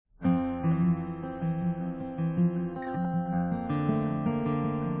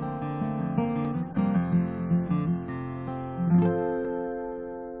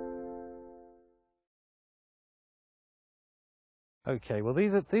Okay, well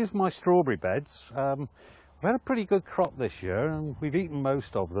these are my strawberry beds. We've had a pretty good crop this year and we've eaten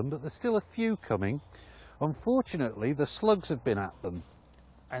most of them, but there's still a few coming. Unfortunately, the slugs have been at them,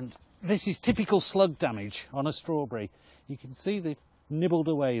 and this is typical slug damage on a strawberry. You can see they've nibbled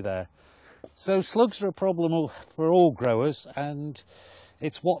away there. So slugs are a problem for all growers, and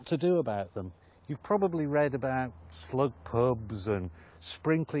it's what to do about them. You've probably read about slug pubs and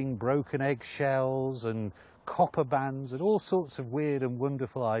sprinkling broken eggshells and copper bands and all sorts of weird and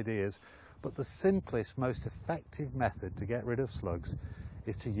wonderful ideas, but the simplest, most effective method to get rid of slugs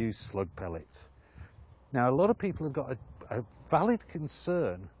is to use slug pellets. Now, a lot of people have got a valid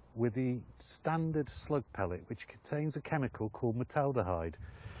concern with the standard slug pellet, which contains a chemical called metaldehyde.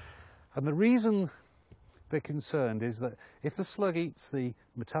 And the reason they're concerned is that if the slug eats the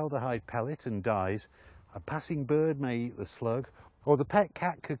metaldehyde pellet and dies, a passing bird may eat the slug, or the pet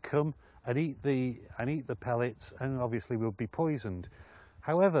cat could come and eat the pellets and obviously will be poisoned.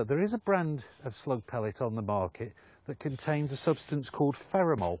 However, there is a brand of slug pellet on the market that contains a substance called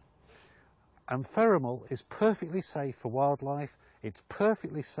pheromol. And pheromol is perfectly safe for wildlife, it's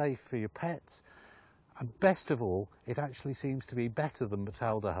perfectly safe for your pets, and best of all, it actually seems to be better than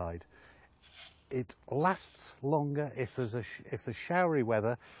metaldehyde. It lasts longer if there's showery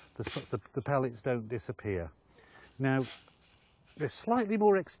weather, the pellets don't disappear. Now, they're slightly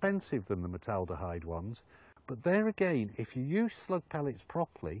more expensive than the metaldehyde ones, but there again, if you use slug pellets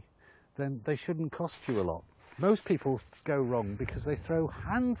properly, then they shouldn't cost you a lot. Most people go wrong because they throw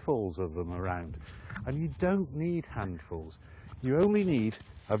handfuls of them around, and you don't need handfuls. You only need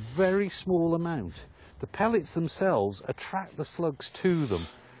a very small amount. The pellets themselves attract the slugs to them,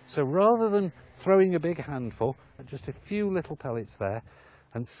 so rather than throwing a big handful, just a few little pellets there,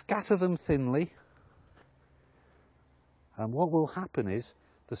 and scatter them thinly, and what will happen is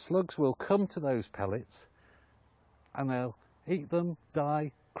the slugs will come to those pellets and they'll eat them,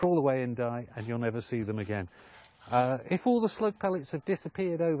 die, crawl away and die, and you'll never see them again. If all the slug pellets have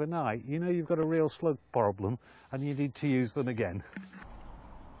disappeared overnight, you know you've got a real slug problem and you need to use them again.